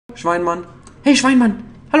Schweinmann. Hey, Schweinmann.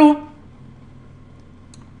 Hallo.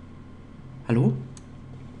 Hallo?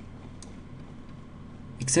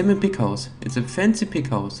 Examine Pig House. It's a fancy pig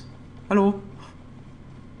house. Hallo?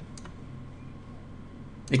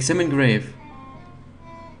 Examine Grave.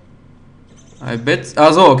 I bet...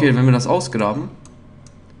 Ah so, okay, wenn wir das ausgraben.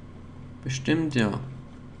 Bestimmt, ja.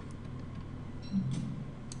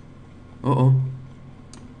 Oh oh.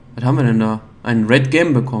 Was haben wir denn da? Ein Red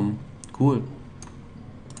Gem bekommen. Cool.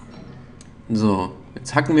 So,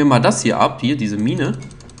 jetzt hacken wir mal das hier ab. Hier, diese Mine.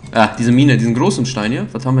 Ah, diese Mine, diesen großen Stein hier.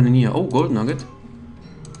 Was haben wir denn hier? Oh, Gold Nugget.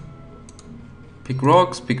 Pick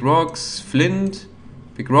Rocks, Flint,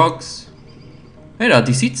 Pick Rocks. Hey, da hat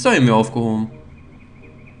die Seeds da in mir aufgehoben.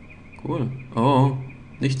 Cool. Oh,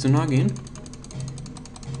 nicht zu nah gehen.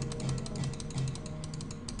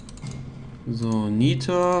 So,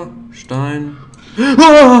 Niter, Stein.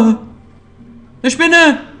 Ah! Eine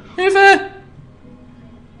Spinne! Hilfe!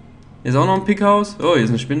 Hier ist auch noch ein Pickhaus. Oh, hier ist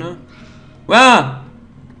eine Spinne. Wow!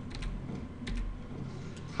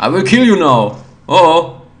 I will kill you now. Oh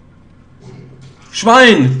oh.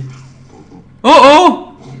 Schwein! Oh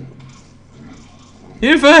oh!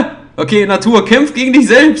 Hilfe! Okay, Natur, kämpf gegen dich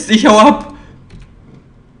selbst. Ich hau ab.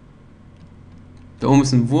 Da oben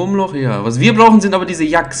ist ein Wurmloch. Ja, was wir brauchen, sind aber diese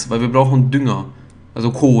Yaks, weil wir brauchen Dünger.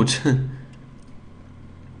 Also Kot.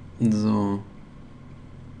 So.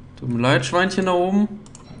 Tut mir leid, Schweinchen da oben.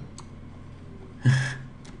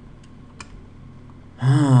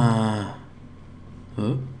 Ah.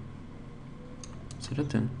 Hä? Was ist das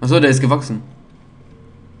denn? Achso, der ist gewachsen.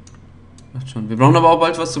 Macht schon. Wir brauchen aber auch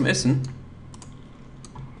bald was zum Essen.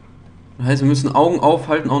 Das heißt, wir müssen Augen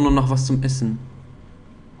aufhalten, auch noch nach was zum Essen.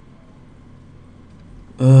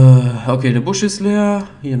 Okay, der Busch ist leer.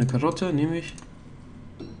 Hier eine Karotte, nehme ich.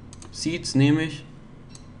 Seeds nehme ich.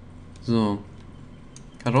 So.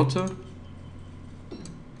 Karotte.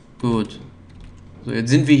 Gut. So,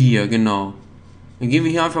 jetzt sind wir hier, genau. Dann gehen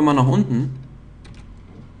wir hier einfach mal nach unten.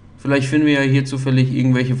 Vielleicht finden wir ja hier zufällig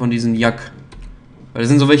irgendwelche von diesen Jak. Weil das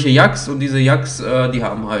sind so welche Yaks und diese Yaks, die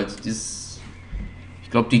haben halt dieses...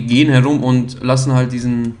 Ich glaube, die gehen herum und lassen halt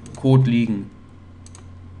diesen Kot liegen.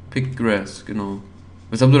 Pick Grass, genau.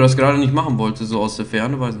 Weshalb du das gerade nicht machen wolltest, so aus der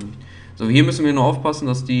Ferne, weiß ich nicht. So, hier müssen wir nur aufpassen,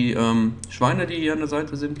 dass die Schweine, die hier an der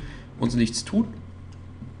Seite sind, uns nichts tun.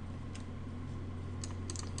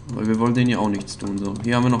 Weil wir wollen denen ja auch nichts tun. So,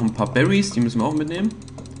 hier haben wir noch ein paar Berries, die müssen wir auch mitnehmen.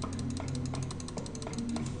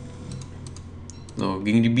 So,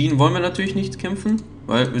 gegen die Bienen wollen wir natürlich nicht kämpfen,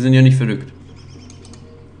 weil wir sind ja nicht verrückt.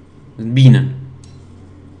 Das sind Bienen.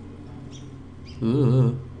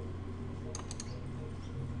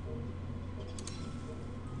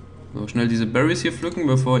 So, schnell diese Berries hier pflücken,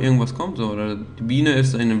 bevor irgendwas kommt. So, die Biene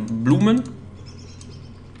ist eine Blumen.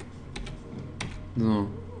 So.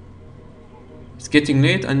 It's getting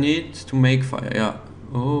late, I need to make fire. Ja.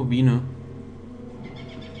 Oh, Biene.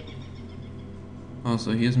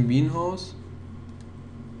 Achso, hier ist ein Bienenhaus.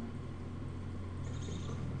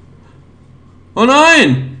 Oh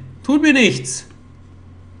nein! Tut mir nichts!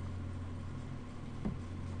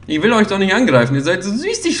 Ich will euch doch nicht angreifen, ihr seid so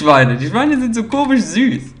süß, die Schweine. Die Schweine sind so komisch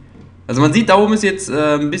süß. Also man sieht, da oben ist jetzt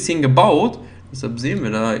ein bisschen gebaut. Deshalb sehen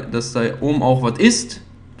wir da, dass da oben auch was ist.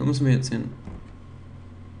 Da müssen wir jetzt hin.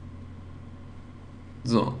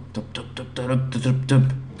 So.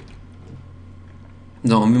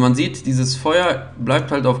 So, und wie man sieht, dieses Feuer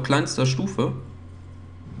bleibt halt auf kleinster Stufe.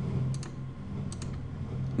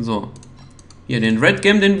 So. Hier, den Red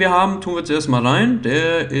Gem, den wir haben, tun wir zuerst mal rein.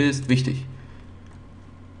 Der ist wichtig.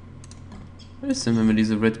 Was ist denn, wenn wir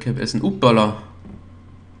diese Red Cap essen? Uppala.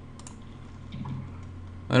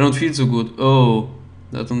 I don't feel so good. Oh.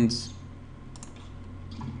 Das hat uns...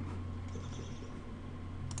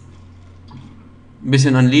 ein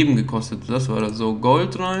bisschen an Leben gekostet. Das war das. So,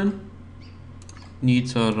 Gold rein.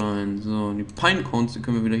 Niter rein. So, die Pinecones, die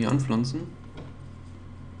können wir wieder hier anpflanzen.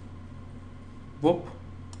 Wupp.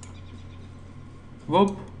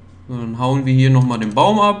 Wupp. So, dann hauen wir hier nochmal den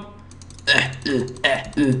Baum ab.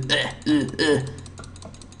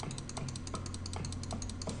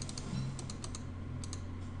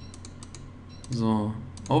 So,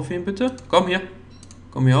 aufheben bitte. Komm hier.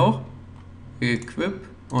 Komm hier auch. Equip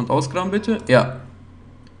und ausgraben bitte. Ja.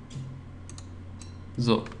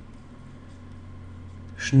 So.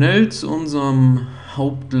 Schnell zu unserem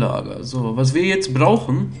Hauptlager. So, was wir jetzt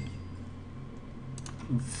brauchen.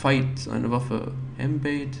 Fight, eine Waffe.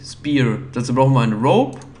 Hambait, Spear. Dazu brauchen wir eine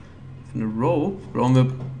Rope. Für eine Rope brauchen wir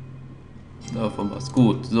davon was.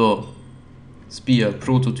 Gut, so. Spear,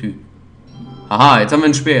 Prototyp. Aha, jetzt haben wir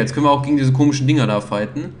einen Speer. Jetzt können wir auch gegen diese komischen Dinger da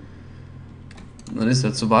fighten. Und dann ist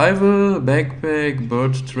der Survival, Backpack,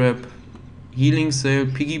 Bird Trap. Healing Cell,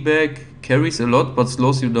 Piggyback, carries a lot but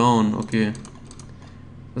slows you down. Okay.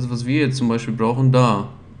 Das, was wir jetzt zum Beispiel brauchen, da.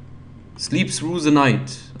 Sleep through the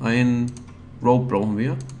night. Ein Rope brauchen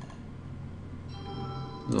wir.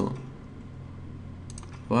 So.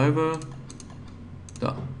 Survival.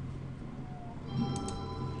 Da.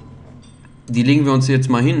 Die legen wir uns jetzt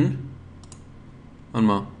mal hin. Warte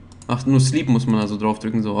mal. Ach, nur Sleep muss man also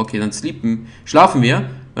draufdrücken. So, okay, dann sleepen. Schlafen wir. Und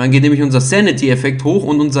dann geht nämlich unser Sanity-Effekt hoch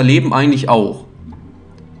und unser Leben eigentlich auch.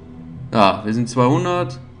 Ja, wir sind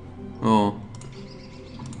 200. Oh.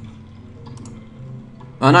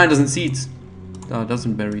 Ah nein, das sind Seeds. Da, das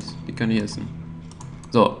sind Berries. Die kann ich essen.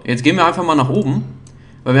 So, jetzt gehen wir einfach mal nach oben.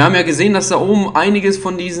 Weil wir haben ja gesehen, dass da oben einiges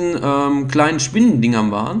von diesen kleinen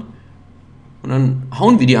Spinnendingern waren. Und dann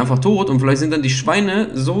hauen wir die einfach tot. Und vielleicht sind dann die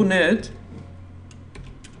Schweine so nett.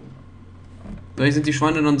 Vielleicht sind die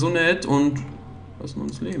Schweine dann so nett und lassen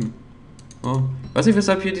uns leben. Oh. Ich weiß nicht,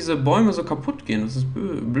 weshalb hier diese Bäume so kaputt gehen. Das ist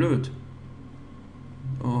blöd.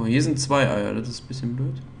 Oh, hier sind 2 Eier. Das ist ein bisschen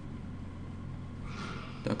blöd.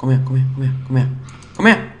 Da, komm her, komm her, komm her, komm her. Komm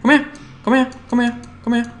her, komm her, komm her, komm her,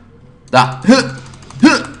 komm her. Da.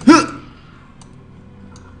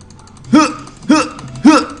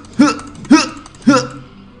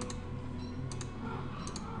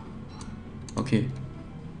 Okay.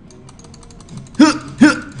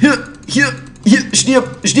 Hier,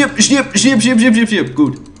 stirb.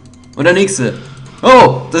 Gut. Und der nächste.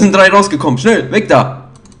 Oh, da sind 3 rausgekommen. Schnell, weg da.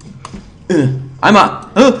 Einmal.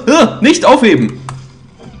 Nicht aufheben.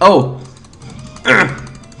 Oh.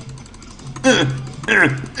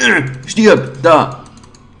 Stirb, da.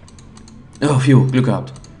 Oh, phew, Glück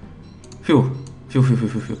gehabt. Phew.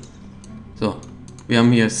 So. Wir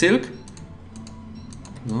haben hier Silk.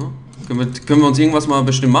 So. Können wir uns irgendwas mal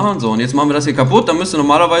bestimmt machen? So, und jetzt machen wir das hier kaputt. Dann müsste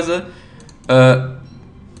normalerweise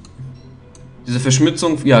diese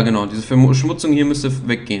Verschmutzung, ja genau, diese Verschmutzung hier müsste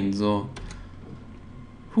weggehen. So.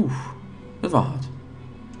 Puh, das war hart.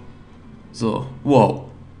 So, wow.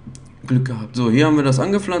 Glück gehabt. So, hier haben wir das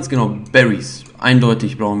angepflanzt. Genau, Berries.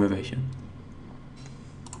 Eindeutig brauchen wir welche.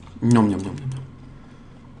 Nom.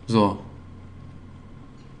 So.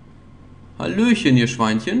 Hallöchen, ihr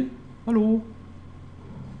Schweinchen. Hallo.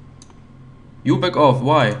 You back off,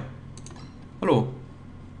 why? Hallo.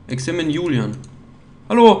 Examine Julian.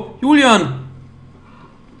 Hallo, Julian!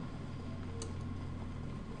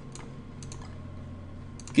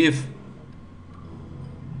 Give.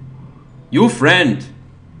 You friend.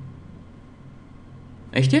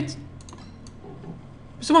 Echt jetzt?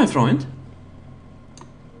 Bist du mein Freund?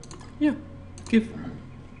 Ja, give.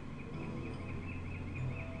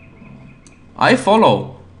 I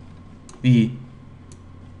follow. Wie?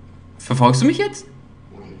 Verfolgst du mich jetzt?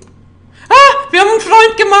 Ah, wir haben einen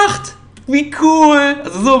Freund gemacht. Wie cool.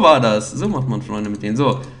 Also so war das. So macht man Freunde mit denen.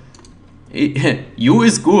 So. You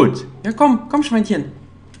ist gut. Ja, komm, Schweinchen.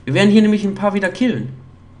 Wir werden hier nämlich ein paar wieder killen.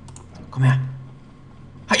 Komm her.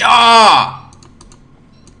 Ja!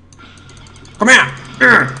 Komm her.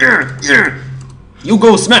 You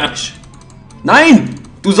go smash. Nein,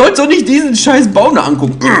 du sollst doch nicht diesen scheiß Baum da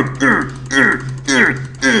angucken.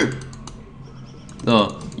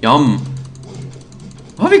 So, yum.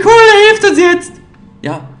 Oh, wie cool, er hilft uns jetzt.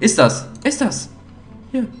 Ja, ist das.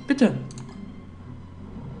 Hier, bitte.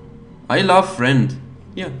 I love friend.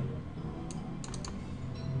 Hier.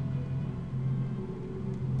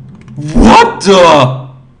 What the? Oh,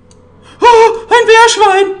 ein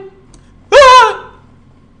Wehrschwein. Ah!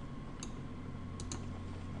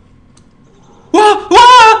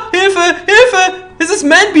 Wow, Hilfe. Es ist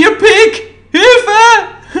Man-Beer Pig. Hilfe.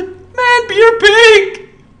 Man-Beer Pig.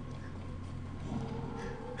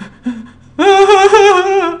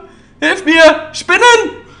 Hilf mir!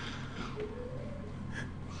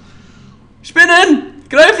 Spinnen!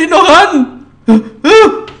 Greif ihn noch an!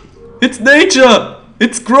 It's nature!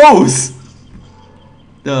 It's gross!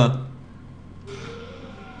 Da.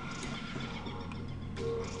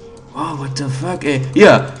 Oh, what the fuck, ey.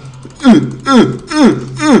 Hier!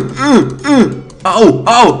 Au!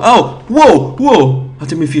 Wow!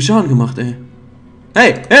 Hat er mir 4 Schaden gemacht, ey.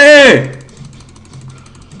 Hey!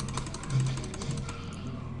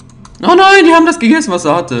 Oh nein, die haben das gegessen, was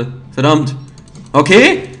er hatte. Verdammt.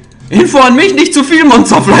 Okay. Info an mich, nicht zu viel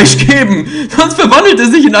Monsterfleisch geben. Sonst verwandelt er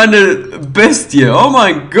sich in eine Bestie. Oh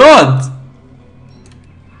mein Gott.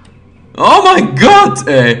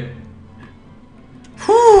 Ey.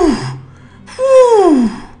 Puh.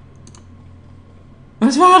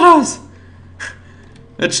 Was war das?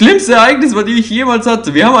 Das schlimmste Ereignis, was ich jemals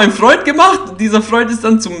hatte. Wir haben einen Freund gemacht. Dieser Freund ist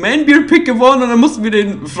dann zum Man-Beer-Pick geworden und dann mussten wir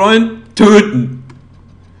den Freund töten.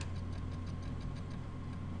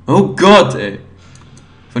 Oh Gott, ey.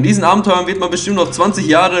 Von diesen Abenteuern wird man bestimmt noch 20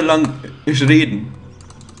 Jahre lang reden.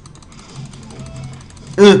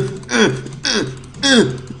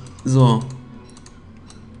 So.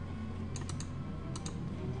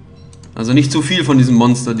 Also nicht zu viel von diesem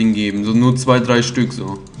Monster-Ding geben, so nur 2, 3 Stück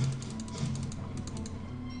so.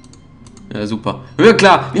 Ja, super. Ja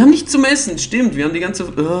klar, wir haben nichts zum Essen, stimmt, wir haben die ganze...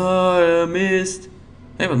 Oh, Mist.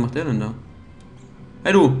 Hey, was macht der denn da?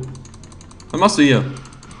 Hey du, was machst du hier?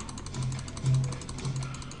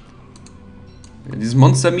 Ja, dieses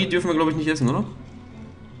Monster-Meat dürfen wir glaube ich nicht essen, oder?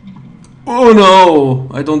 Oh no,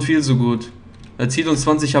 I don't feel so good. Er zieht uns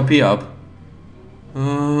 20 HP ab. Und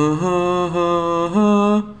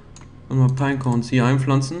mal Pinecones hier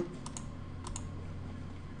einpflanzen.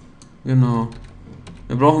 Genau.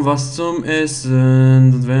 Wir brauchen was zum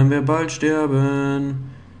Essen, sonst werden wir bald sterben.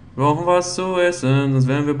 Wir brauchen was zu essen, sonst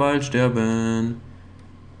werden wir bald sterben.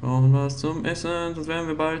 Wir brauchen was zum Essen, sonst werden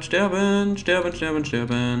wir bald sterben. Sterben, sterben,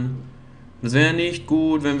 sterben. Das wäre nicht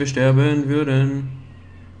gut, wenn wir sterben würden.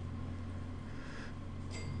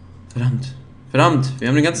 Verdammt. Verdammt, wir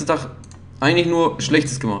haben den ganzen Tag eigentlich nur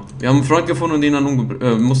Schlechtes gemacht. Wir haben einen Freund gefunden und den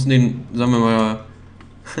dann mussten den, sagen wir mal,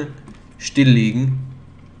 stilllegen.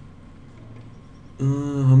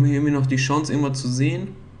 Haben wir irgendwie noch die Chance, irgendwas zu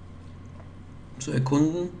sehen? Zu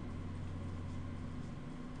erkunden?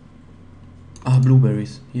 Ah,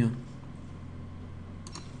 Blueberries. Hier.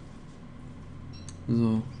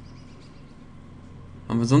 So.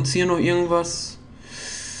 Haben wir sonst hier noch irgendwas?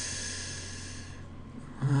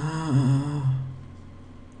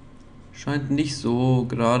 Scheint nicht so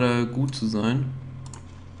gerade gut zu sein.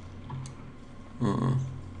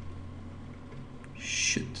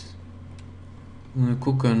 Shit. Mal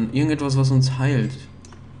gucken. Irgendetwas, was uns heilt.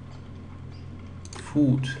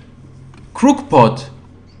 Food. Crookpot.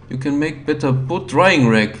 You can make better put drying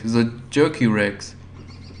rack. The jerky racks.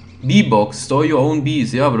 Bee-Box. Store your own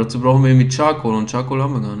bees. Ja, aber dazu brauchen wir irgendwie Charcoal. Und Charcoal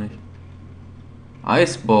haben wir gar nicht.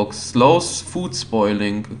 Icebox. Slows food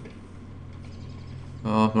spoiling.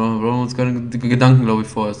 Ja, brauchen wir uns keine Gedanken, glaube ich,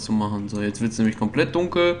 vorerst zu machen. So, jetzt wird es nämlich komplett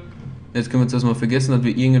dunkel. Jetzt können wir jetzt erstmal vergessen, dass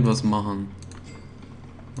wir irgendetwas machen.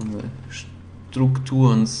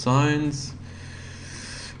 Strukturen, Science.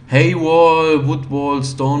 Haywall, Woodwall,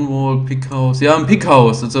 Stonewall, Pickhouse. Ja, ein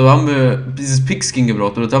Pickhouse. Also haben wir dieses Pigskin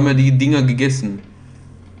gebraucht. Oder haben wir die Dinger gegessen.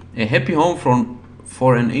 A happy home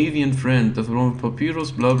for an avian friend. Dafür brauchen wir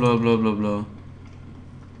Papyrus, bla bla bla bla bla.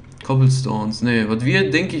 Cobblestones. Ne, was wir,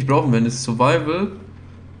 denke ich, brauchen werden, ist Survival.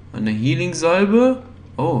 Eine Healing-Salbe.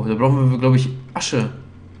 Oh, da brauchen wir, glaube ich, Asche.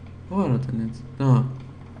 Wo war das denn jetzt? Da.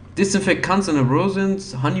 Disinfectants and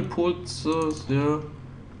Abrosins, Honey Pulses, ja.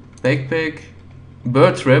 Backpack.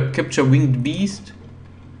 Bird Trap, Capture Winged Beast.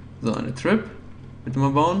 So, eine Trap. Bitte mal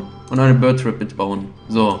bauen. Und eine Bird Trap bitte bauen.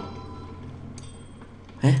 So.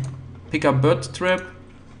 Hä? Pick up Bird Trap.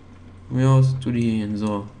 Wie aus? Tu die hier hin.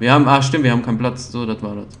 So. Wir haben, stimmt, wir haben keinen Platz. So, das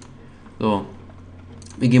war das. So.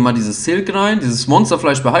 Wir gehen mal dieses Silk rein. Dieses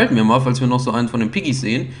Monsterfleisch behalten wir mal, falls wir noch so einen von den Piggies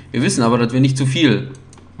sehen. Wir wissen aber, dass wir nicht zu viel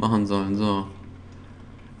machen sollen. So.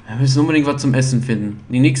 Wir müssen unbedingt was zum Essen finden.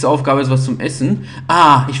 Die nächste Aufgabe ist was zum Essen.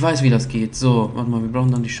 Ah, ich weiß, wie das geht. So, warte mal, wir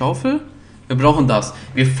brauchen dann die Schaufel. Wir brauchen das.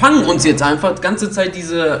 Wir fangen uns jetzt einfach die ganze Zeit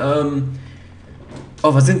diese,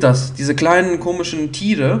 oh, was sind das? Diese kleinen komischen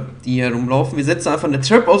Tiere, die hier rumlaufen. Wir setzen einfach eine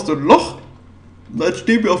Trap aus dem Loch. Dann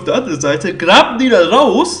stehen wir auf der anderen Seite, graben die da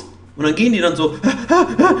raus. Und dann gehen die dann so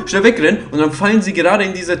schnell wegrennen. Und dann fallen sie gerade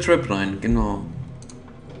in diese Trap rein. Genau.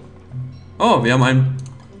 Oh, wir haben ein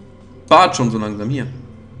Bad schon so langsam hier.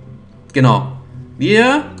 Genau.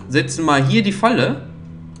 Wir setzen mal hier die Falle.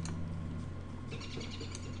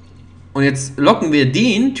 Und jetzt locken wir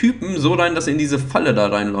den Typen so rein, dass er in diese Falle da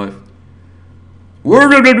reinläuft. Nein!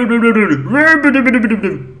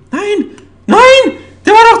 Nein!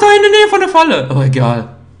 Der war doch da in der Nähe von der Falle. Oh,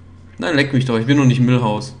 egal. Nein, leck mich doch. Ich bin noch nicht im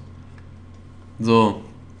Müllhaus. So.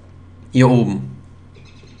 Hier oben.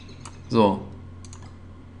 So.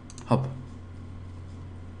 Hopp.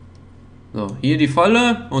 So, hier die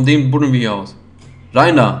Falle und den buddeln wir hier aus.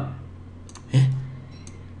 Rein da. Hä?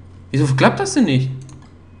 Wieso klappt das denn nicht?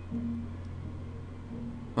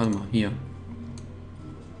 Warte mal, hier.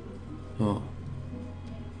 So.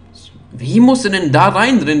 Wie musst du denn da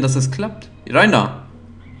rein drin, dass es klappt? Rein da.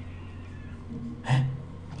 Hä?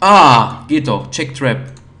 Ah, geht doch. Check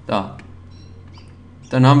Trap. Da.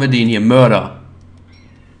 Dann haben wir den hier, Mörder.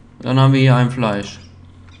 Dann haben wir hier ein Fleisch.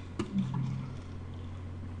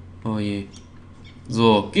 Oh je.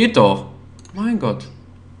 So, geht doch. Mein Gott.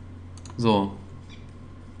 So.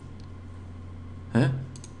 Hä?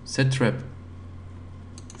 Set Trap.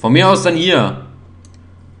 Von mir aus dann hier.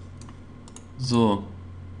 So.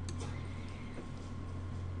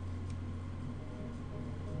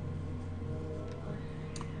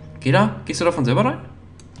 Geh da? Gehst du da von selber rein?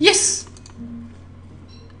 Yes!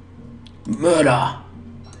 Mörder!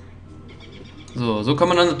 So kann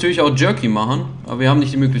man dann natürlich auch Jerky machen, aber wir haben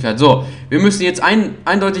nicht die Möglichkeit. So, wir müssen jetzt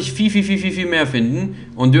eindeutig viel mehr finden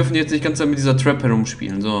und dürfen jetzt nicht ganz mit dieser Trap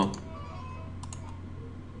herumspielen. So.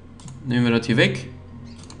 Nehmen wir das hier weg.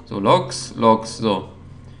 So, Logs, so.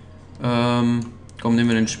 Komm, nehmen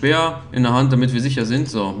wir den Speer in der Hand, damit wir sicher sind.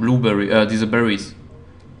 So, Blueberry, diese Berries.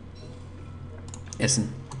 Essen.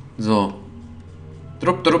 So.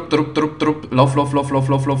 Drupp. Lauf.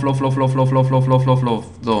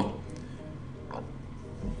 So.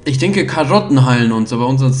 Ich denke, Karotten heilen uns, aber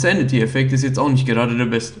unser Sanity-Effekt ist jetzt auch nicht gerade der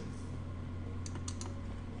beste.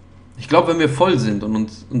 Ich glaube, wenn wir voll sind und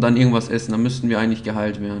dann irgendwas essen, dann müssten wir eigentlich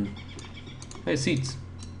geheilt werden. Hey, Seeds.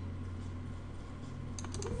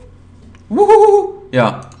 Wuhu!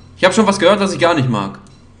 Ja. Ich habe schon was gehört, was ich gar nicht mag.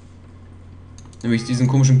 Nämlich diesen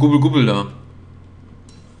komischen Gubbel da.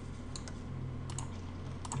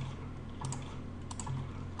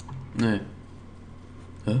 Nee.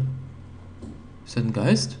 Hä? Ist das ein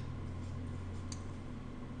Geist?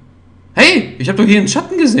 Hey! Ich habe doch hier einen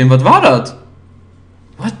Schatten gesehen. Was war das?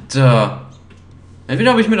 What the?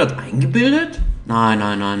 Entweder habe ich mir das eingebildet? Nein.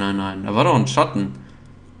 Da war doch ein Schatten.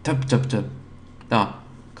 Tap. Da.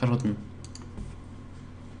 Karotten.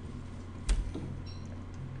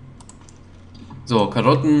 So,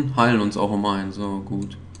 Karotten heilen uns auch um einen. So,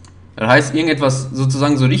 gut. Das heißt, irgendetwas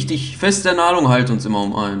sozusagen so richtig feste Nahrung heilt uns immer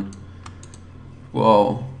um einen.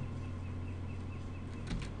 Wow.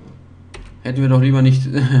 Hätten wir doch lieber nicht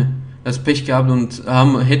das Pech gehabt und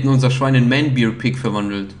hätten unser Schwein in Man-Beer-Pig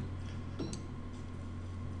verwandelt.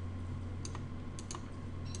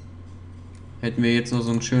 Hätten wir jetzt noch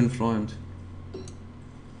so einen schönen Freund.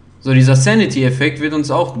 So, dieser Sanity-Effekt wird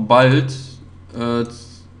uns auch bald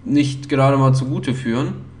nicht gerade mal zugute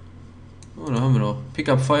führen. Oh, da haben wir doch. Pick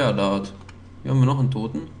up Fire Dart. Hier haben wir noch einen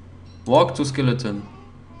Toten. Walk to Skeleton.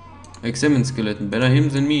 Examine Skeleton. Better him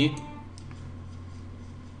than me.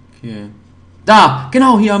 Okay. Da!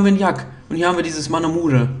 Genau, hier haben wir einen Jack. Und hier haben wir dieses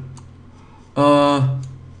Manamure.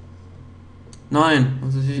 Nein.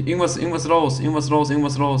 Also irgendwas raus.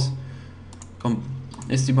 Komm.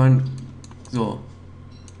 Ist die beiden. So.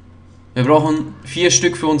 Wir brauchen 4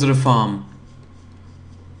 Stück für unsere Farm.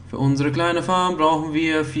 Für unsere kleine Farm brauchen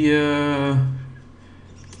wir 4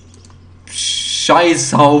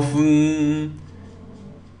 Scheißhaufen.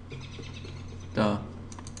 Da.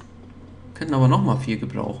 Könnten aber nochmal 4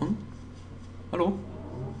 gebrauchen. Hallo?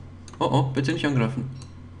 Oh, bitte nicht angreifen.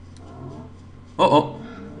 Oh.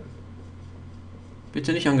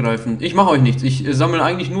 Bitte nicht angreifen. Ich mache euch nichts. Ich sammle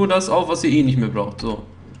eigentlich nur das auf, was ihr eh nicht mehr braucht. So.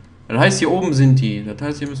 Das heißt, hier oben sind die. Das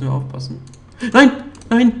heißt, hier müssen wir aufpassen. Nein!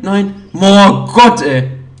 Oh Gott,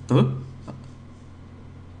 ey! Hä?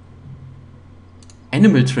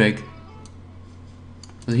 Animal Track.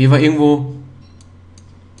 Also hier war irgendwo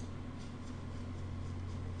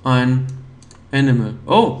ein Animal.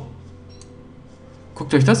 Oh!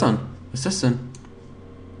 Guckt euch das an. Was ist das denn?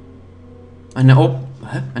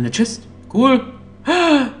 Eine Chest. Cool.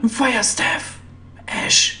 Ein Fire Staff.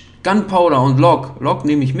 Ash. Gunpowder und Log. Log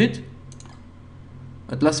nehme ich mit.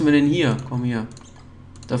 Was lassen wir denn hier? Komm hier.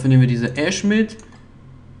 Dafür nehmen wir diese Ash mit.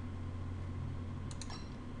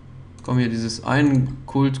 Komm hier, dieses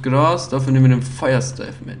Einkultgras. Dafür nehmen wir den Fire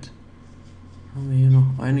Staff mit. Haben wir hier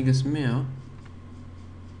noch einiges mehr.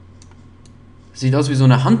 Sieht aus wie so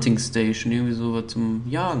eine Hunting Station. Irgendwie sowas zum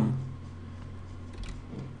Jagen.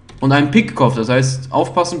 Und ein Pickkopf. Das heißt,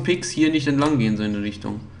 aufpassen, Picks hier nicht entlang gehen, so in die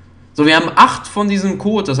Richtung. So, wir haben 8 von diesem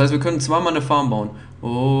Code. Das heißt, wir können zweimal eine Farm bauen.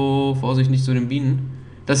 Oh, Vorsicht, nicht zu den Bienen.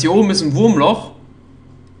 Das hier oben ist ein Wurmloch.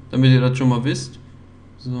 Damit ihr das schon mal wisst.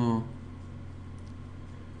 So.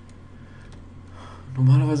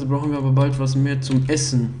 Normalerweise brauchen wir aber bald was mehr zum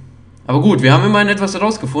Essen. Aber gut, wir haben immerhin etwas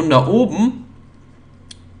herausgefunden. Da oben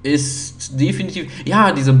ist definitiv...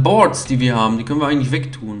 Ja, diese Boards, die wir haben, die können wir eigentlich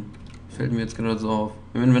wegtun. Fällt mir jetzt gerade so auf.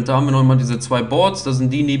 Im Inventar haben wir nochmal diese 2 Boards. Das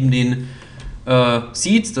sind die neben den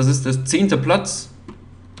Seeds. Das ist der 10. Platz.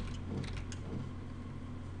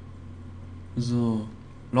 So.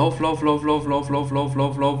 Lauf.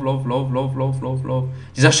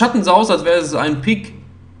 Dieser Schatten sah aus, als wäre es ein Pig.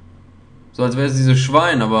 So, als wäre es dieses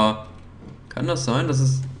Schwein, aber kann das sein, dass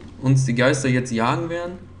es uns die Geister jetzt jagen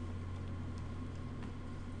werden?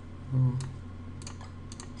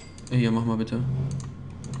 Hier, mach mal bitte.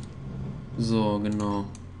 So, genau.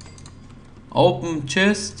 Open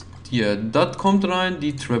Chest. Hier, das kommt rein,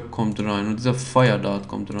 die Trap kommt rein und dieser Fire Dart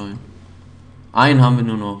kommt rein. Einen haben wir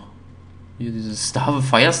nur noch. Hier, dieses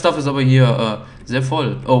Fire Stuff ist aber hier sehr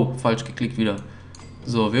voll. Oh, falsch geklickt wieder.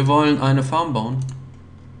 So, wir wollen eine Farm bauen.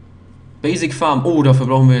 Basic Farm. Oh, dafür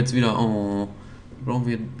brauchen wir jetzt wieder... Oh, brauchen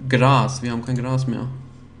wir Gras. Wir haben kein Gras mehr.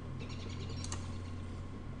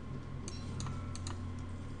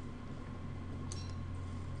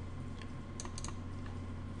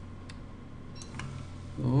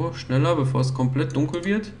 So, schneller, bevor es komplett dunkel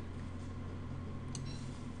wird.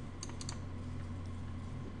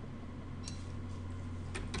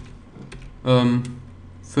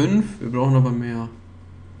 Fünf. Wir brauchen aber mehr.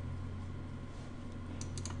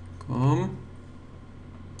 Komm.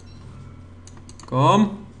 Komm.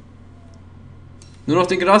 Nur noch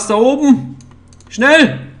den Gras da oben.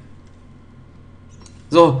 Schnell.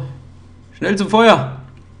 So. Schnell zum Feuer.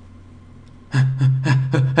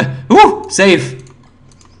 Safe.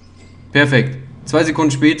 Perfekt. 2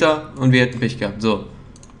 Sekunden später und wir hätten Pech gehabt. So.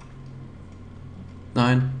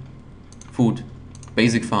 Nein. Food.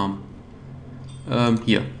 Basic Farm.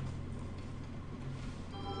 Hier.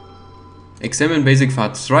 Examine Basic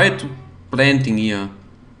Farm. Try to planting hier.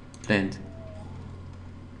 Plant.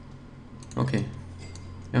 Okay.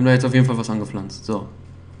 Wir haben da jetzt auf jeden Fall was angepflanzt. So.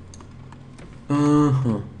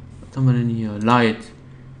 Aha. Was haben wir denn hier? Light.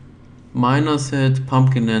 Miner Set,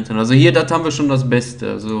 Pumpkin Lantern. Also hier, das haben wir schon das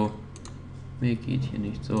Beste. Also. Mehr geht hier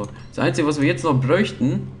nicht. So. Das Einzige, was wir jetzt noch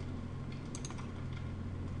bräuchten,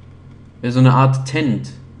 wäre so eine Art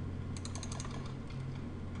Tent.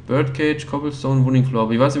 Birdcage, Cobblestone, Wooden Floor.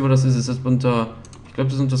 Aber ich weiß nicht, wo das ist. Ist das unter... Ich glaube,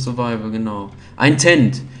 das ist unter Survival, genau. Ein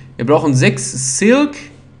Tent. Wir brauchen 6 Silk.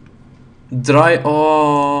 3...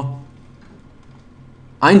 Oh...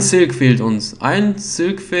 Ein Silk fehlt uns. Ein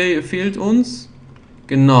Silk fehlt uns.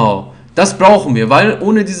 Genau. Das brauchen wir, weil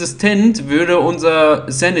ohne dieses Tent würde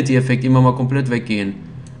unser Sanity-Effekt immer mal komplett weggehen.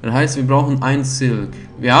 Das heißt, wir brauchen ein Silk.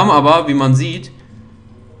 Wir haben aber, wie man sieht,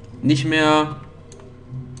 nicht mehr...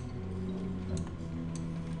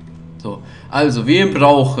 So, also wir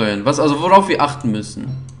brauchen, worauf wir achten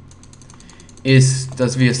müssen, ist,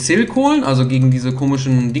 dass wir Silk holen, also gegen diese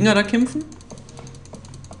komischen Dinger da kämpfen.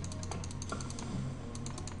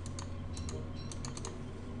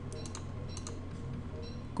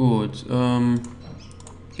 Gut,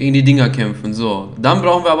 gegen die Dinger kämpfen, so. Dann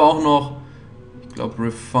brauchen wir aber auch noch, ich glaube,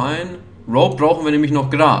 Refine. Rope brauchen wir nämlich noch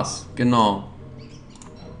Gras, genau.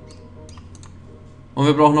 Und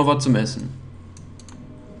wir brauchen noch was zum Essen.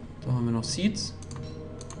 Da haben wir noch Seeds.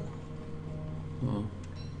 So.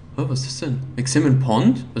 Oh, was ist das denn? Examine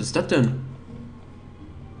Pond? Was ist das denn?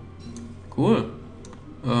 Cool.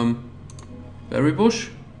 Berry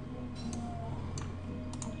Bush.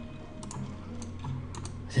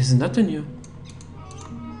 Was ist denn das denn hier?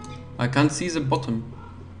 I can't see the bottom.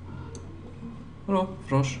 Hallo,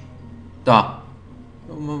 Frosch. Da.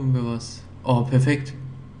 Da machen wir was. Oh, perfekt.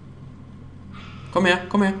 Komm her,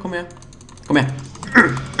 komm her, komm her. Komm her.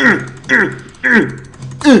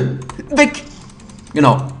 Weg.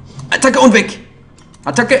 Genau. Attacke und weg.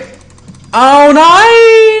 Attacke. Oh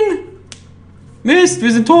nein. Mist,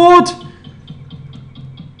 wir sind tot.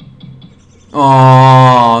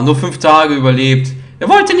 Oh, nur 5 Tage überlebt. Er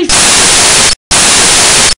wollte nicht...